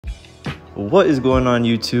What is going on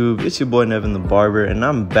YouTube? It's your boy Nevin the Barber, and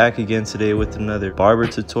I'm back again today with another barber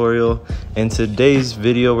tutorial. In today's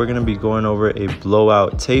video, we're gonna be going over a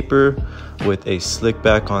blowout taper with a slick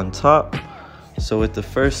back on top. So with the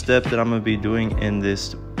first step that I'm gonna be doing in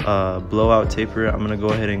this blowout taper, I'm gonna go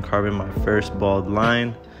ahead and carve in my first bald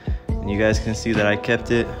line. And you guys can see that I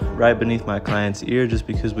kept it right beneath my client's ear just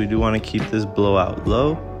because we do want to keep this blowout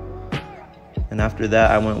low. And after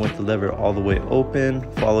that, I went with the lever all the way open,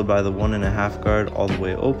 followed by the 1.5 guard all the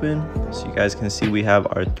way open. So you guys can see we have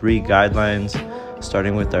our 3 guidelines,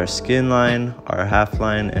 starting with our skin line, our half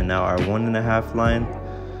line, and now our 1.5 line.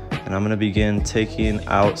 And I'm gonna begin taking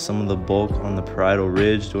out some of the bulk on the parietal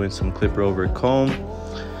ridge, doing some clipper over comb.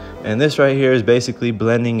 And this right here is basically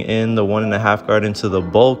blending in the 1.5 guard into the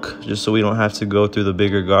bulk, just so we don't have to go through the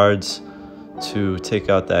bigger guards to take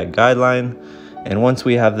out that guideline. And once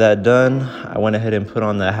we have that done, I went ahead and put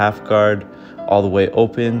on the half guard all the way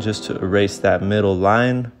open just to erase that middle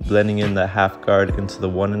line, blending in the half guard into the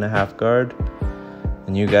 1.5 guard.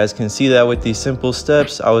 And you guys can see that with these simple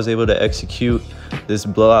steps, I was able to execute this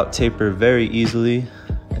blowout taper very easily.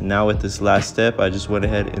 And now with this last step, I just went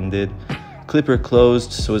ahead and did clipper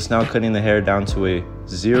closed, so it's now cutting the hair down to a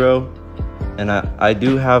 0. And I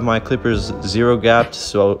do have my clippers 0 gapped,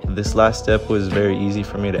 so this last step was very easy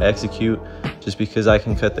for me to execute just because I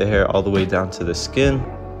can cut the hair all the way down to the skin.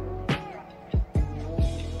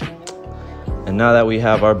 And now that we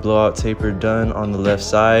have our blowout taper done on the left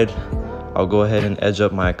side, I'll go ahead and edge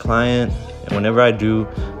up my client. And whenever I do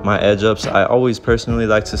my edge ups, I always personally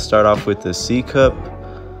like to start off with the C cup.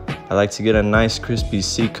 I like to get a nice crispy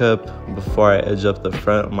C cup before I edge up the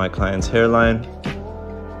front of my client's hairline.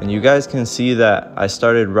 And you guys can see that I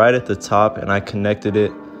started right at the top and I connected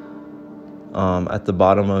it at the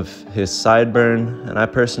bottom of his sideburn. And I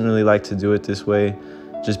personally like to do it this way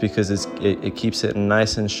just because it keeps it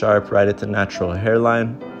nice and sharp right at the natural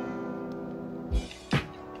hairline.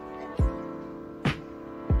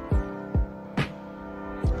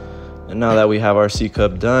 And now that we have our C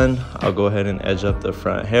cup done, I'll go ahead and edge up the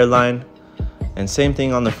front hairline. And same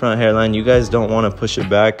thing on the front hairline, you guys don't want to push it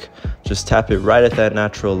back, just tap it right at that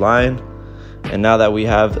natural line. And now that we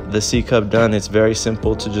have the C cup done, it's very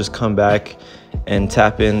simple to just come back and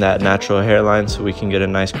tap in that natural hairline so we can get a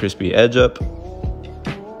nice crispy edge up.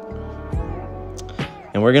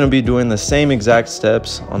 And we're going to be doing the same exact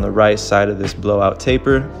steps on the right side of this blowout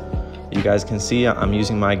taper. You guys can see I'm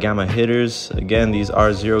using my gamma hitters. Again, these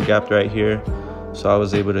are 0 gapped right here, so I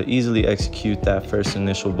was able to easily execute that first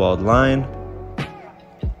initial bald line.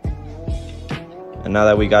 And now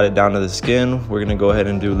that we got it down to the skin, we're gonna go ahead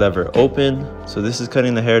and do lever open. So this is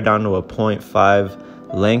cutting the hair down to a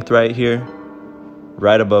 0.5 length right here,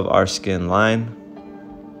 right above our skin line.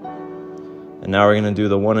 And now we're gonna do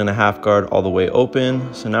the 1.5 guard all the way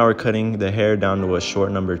open. So now we're cutting the hair down to a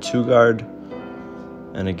short number 2 guard.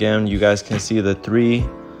 And again, you guys can see the 3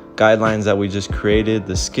 guidelines that we just created,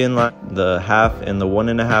 the skin line, the half, and the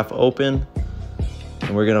 1.5 open.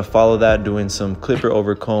 And we're gonna follow that doing some clipper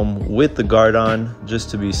over comb with the guard on, just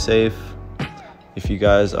to be safe. If you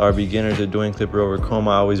guys are beginners at doing clipper over comb,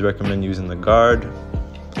 I always recommend using the guard.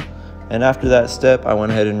 And after that step, I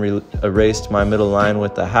went ahead and erased my middle line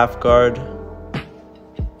with the half guard,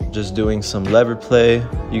 just doing some lever play.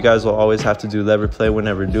 You guys will always have to do lever play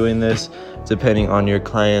whenever doing this, depending on your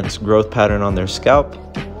client's growth pattern on their scalp.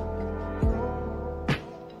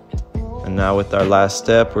 And now with our last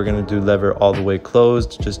step, we're gonna do lever all the way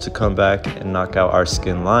closed just to come back and knock out our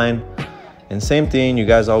skin line. And same thing, you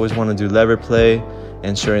guys always wanna do lever play,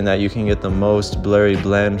 ensuring that you can get the most blurry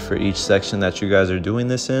blend for each section that you guys are doing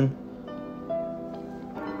this in.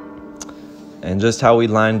 And just how we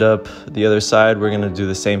lined up the other side, we're gonna do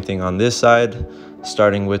the same thing on this side,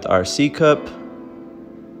 starting with our C cup.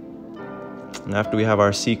 And after we have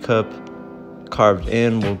our C cup carved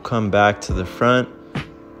in, we'll come back to the front.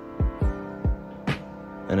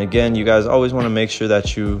 And again, you guys always wanna make sure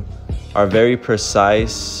that you are very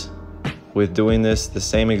precise with doing this the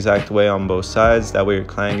same exact way on both sides. That way your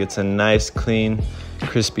client gets a nice, clean,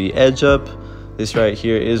 crispy edge up. This right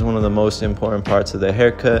here is one of the most important parts of the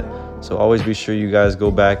haircut. So always be sure you guys go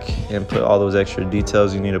back and put all those extra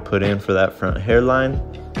details you need to put in for that front hairline.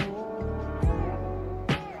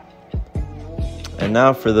 And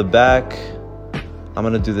now for the back, I'm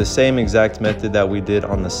gonna do the same exact method that we did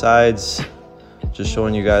on the sides, just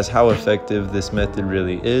showing you guys how effective this method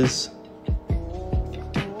really is.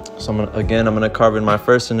 So I'm gonna carve in my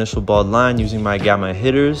first initial bald line using my gamma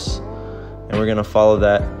hitters, and we're gonna follow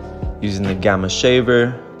that using the gamma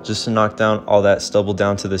shaver just to knock down all that stubble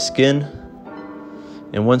down to the skin.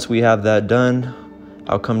 And once we have that done,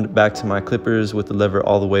 I'll come back to my clippers with the lever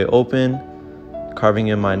all the way open, carving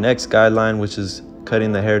in my next guideline, which is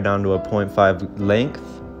cutting the hair down to a 0.5 length.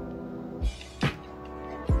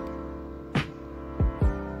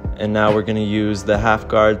 And now we're going to use the half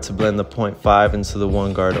guard to blend the 0.5 into the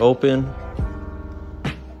 1 guard open.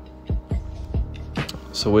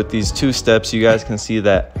 So with these 2 steps, you guys can see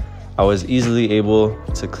that I was easily able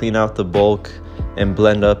to clean out the bulk and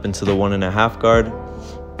blend up into the 1.5 guard.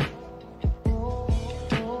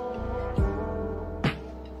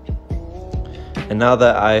 And now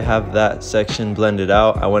that I have that section blended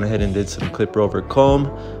out, I went ahead and did some clipper over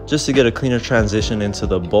comb just to get a cleaner transition into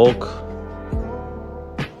the bulk.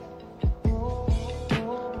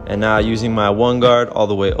 And now using my 1 guard all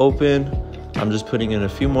the way open, I'm just putting in a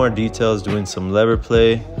few more details, doing some lever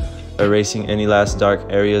play, erasing any last dark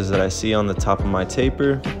areas that I see on the top of my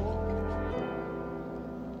taper.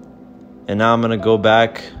 And now I'm gonna go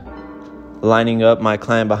back, lining up my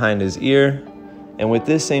client behind his ear. And with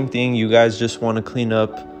this same thing, you guys just wanna clean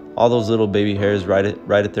up all those little baby hairs right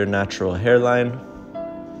at their natural hairline.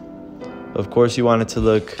 Of course, you want it to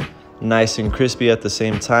look nice and crispy at the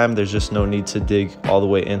same time. There's just no need to dig all the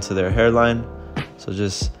way into their hairline. So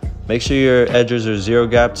just make sure your edges are 0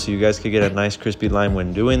 gapped so you guys can get a nice crispy line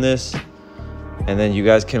when doing this. And then you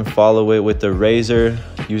guys can follow it with the razor,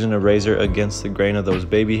 using a razor against the grain of those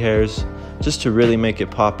baby hairs, just to really make it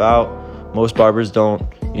pop out. Most barbers don't,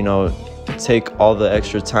 you know, take all the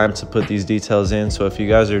extra time to put these details in. So if you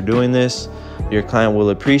guys are doing this, your client will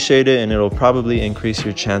appreciate it, and it'll probably increase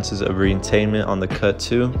your chances of retainment on the cut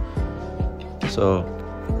too. So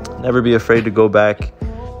never be afraid to go back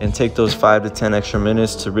and take those 5 to 10 extra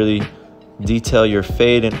minutes to really detail your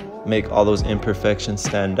fade and make all those imperfections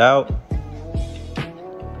stand out.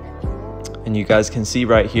 And you guys can see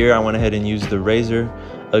right here, I went ahead and used the razor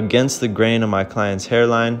against the grain of my client's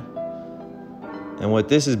hairline. And what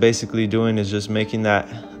this is basically doing is just making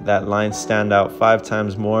that line stand out 5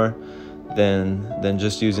 times more than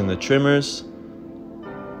just using the trimmers.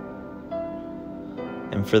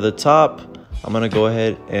 And for the top, I'm gonna go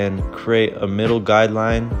ahead and create a middle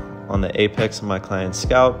guideline on the apex of my client's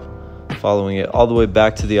scalp, following it all the way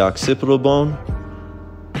back to the occipital bone.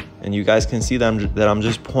 And you guys can see that I'm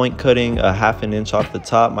just point cutting a 1/2 inch off the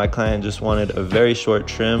top. My client just wanted a very short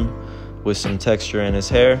trim with some texture in his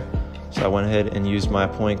hair. So I went ahead and used my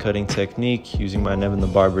point cutting technique using my Nevin the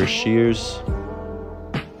Barber shears.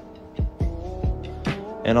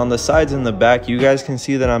 And on the sides and the back, you guys can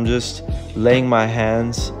see that I'm just laying my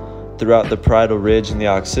hands throughout the parietal ridge and the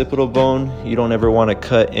occipital bone. You don't ever want to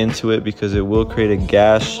cut into it because it will create a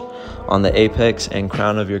gash on the apex and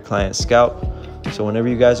crown of your client's scalp. So whenever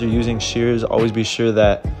you guys are using shears, always be sure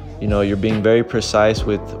that, you know, you're being very precise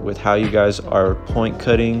with how you guys are point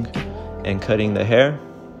cutting and cutting the hair.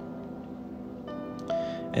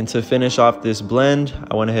 And to finish off this blend,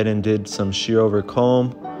 I went ahead and did some shear over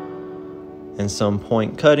comb and some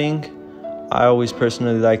point cutting. I always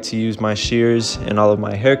personally like to use my shears in all of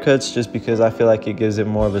my haircuts just because I feel like it gives it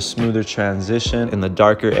more of a smoother transition in the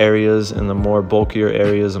darker areas and the more bulkier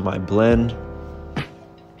areas of my blend.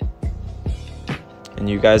 And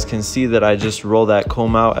you guys can see that I just roll that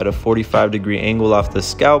comb out at a 45-degree angle off the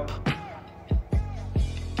scalp.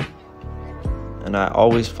 And I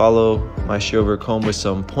always follow my shear over comb with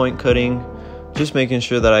some point cutting, just making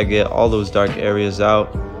sure that I get all those dark areas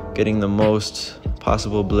out, getting the most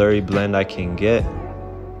possible blurry blend I can get.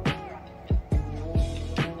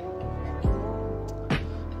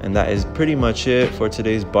 And that is pretty much it for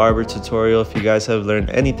today's barber tutorial. If you guys have learned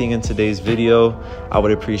anything in today's video, I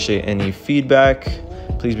would appreciate any feedback.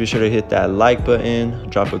 Please be sure to hit that like button,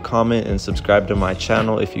 drop a comment, and subscribe to my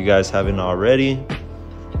channel if you guys haven't already.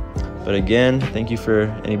 But again, thank you for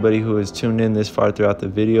anybody who has tuned in this far throughout the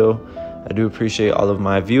video. I do appreciate all of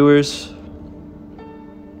my viewers.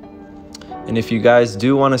 And if you guys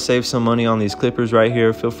do want to save some money on these clippers right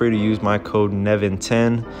here, feel free to use my code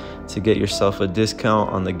NEVIN10 to get yourself a discount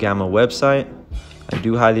on the Gamma website. I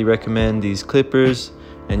do highly recommend these clippers,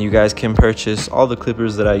 and you guys can purchase all the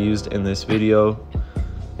clippers that I used in this video.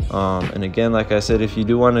 And again, like I said, if you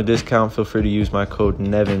do want a discount, feel free to use my code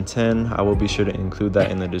NEVIN10. I will be sure to include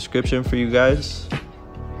that in the description for you guys.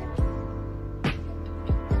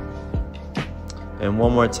 And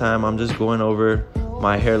one more time, I'm just going over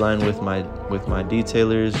my hairline with my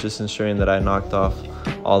detailers, just ensuring that I knocked off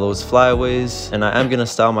all those flyaways. And I am gonna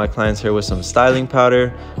style my client's hair with some styling powder.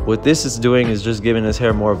 What this is doing is just giving his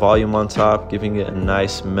hair more volume on top, giving it a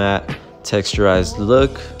nice matte texturized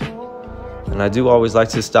look. And I do always like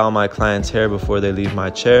to style my client's hair before they leave my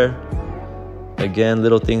chair. Again,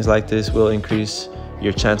 little things like this will increase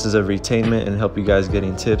your chances of retainment and help you guys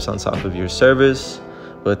getting tips on top of your service.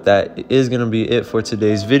 But that is going to be it for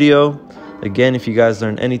today's video. Again, if you guys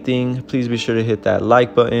learned anything, please be sure to hit that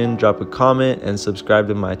like button, drop a comment, and subscribe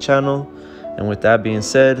to my channel. And with that being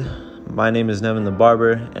said, my name is Nevin the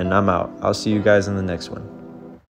Barber, and I'm out. I'll see you guys in the next one.